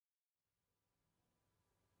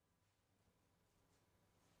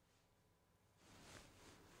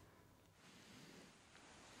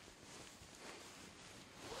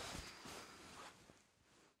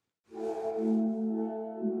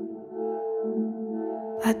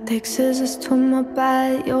I take scissors to my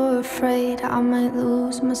bed, you're afraid I might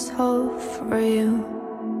lose myself for you.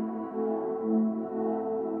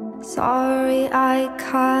 Sorry I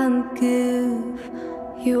can't give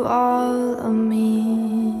you all of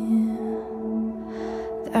me.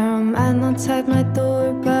 There are men outside my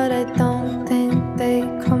door, but I don't think they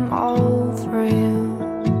come over you.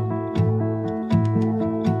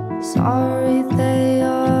 Sorry they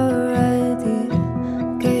already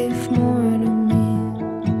gave more to me.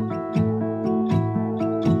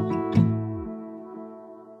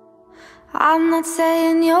 I'm not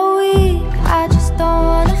saying you're weak, I just don't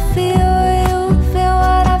wanna feel you feel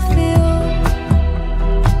what I feel.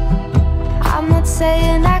 I'm not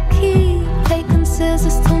saying I keep taking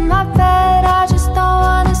scissors to my bed, I just don't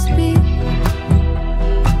wanna speak.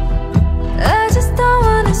 I just don't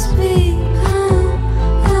wanna speak.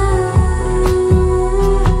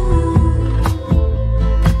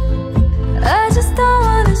 I just don't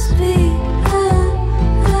wanna speak.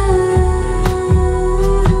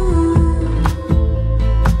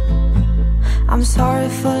 I'm sorry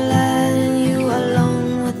for letting you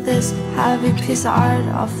alone with this heavy piece of art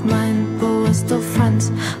of mine, but we're still friends,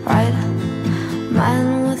 right?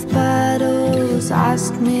 Men with battles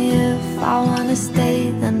ask me if I wanna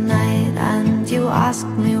stay the night, and you ask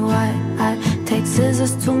me why I take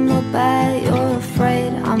scissors to my bed. You're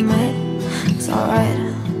afraid I might. It's alright.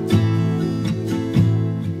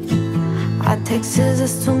 I take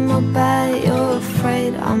scissors to my bed. You're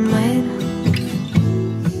afraid I might.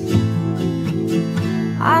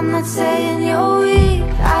 I'm not saying you're weak,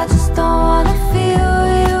 I just don't wanna feel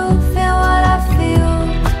you feel what I feel.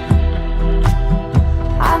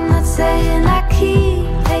 I'm not saying I keep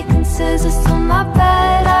taking scissors to my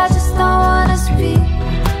bed, I just don't wanna speak.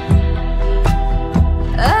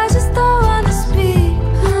 I just don't wanna speak.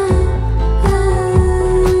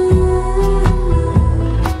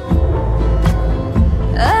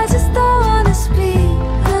 I just don't wanna speak.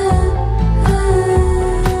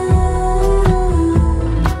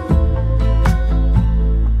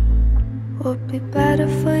 Would be better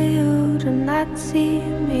for you to not see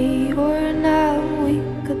me. You're not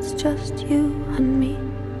weak, it's just you and me.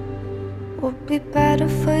 Would be better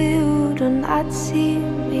for you to not see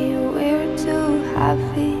me. We're too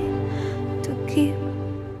heavy to keep.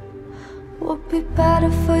 Would be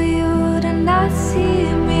better for you to not see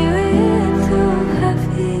me. We're too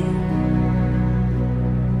heavy.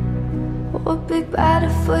 Would be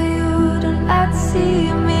better for you to not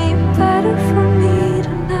see me. Better for me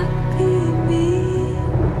to not be me.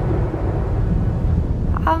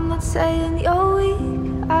 I'm not saying you're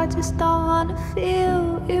weak, I just don't wanna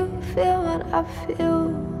feel you feel what I feel.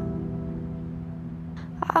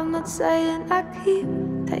 I'm not saying I keep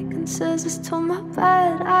taking scissors to my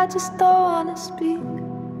bed, I just don't wanna speak.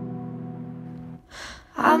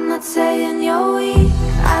 I'm not saying you're weak,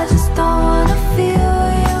 I just don't wanna